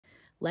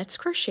Let's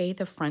crochet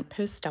the front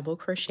post double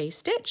crochet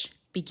stitch.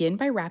 Begin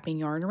by wrapping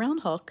yarn around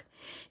hook.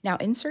 Now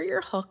insert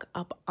your hook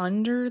up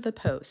under the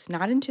post,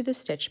 not into the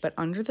stitch, but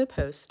under the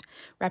post.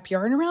 Wrap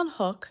yarn around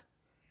hook,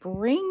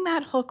 bring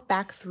that hook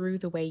back through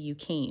the way you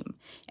came,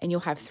 and you'll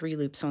have 3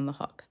 loops on the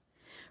hook.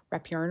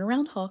 Wrap yarn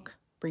around hook,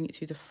 bring it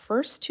through the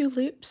first 2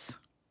 loops,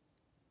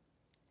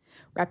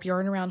 wrap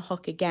yarn around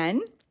hook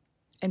again,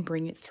 and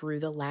bring it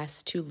through the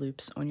last 2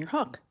 loops on your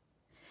hook.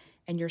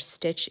 And your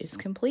stitch is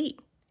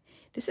complete.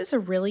 This is a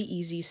really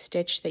easy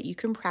stitch that you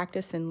can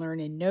practice and learn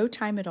in no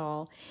time at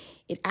all.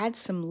 It adds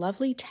some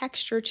lovely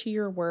texture to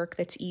your work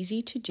that's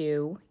easy to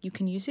do. You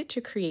can use it to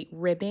create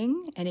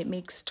ribbing, and it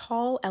makes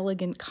tall,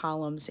 elegant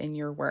columns in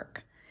your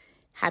work.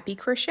 Happy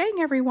crocheting,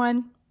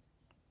 everyone!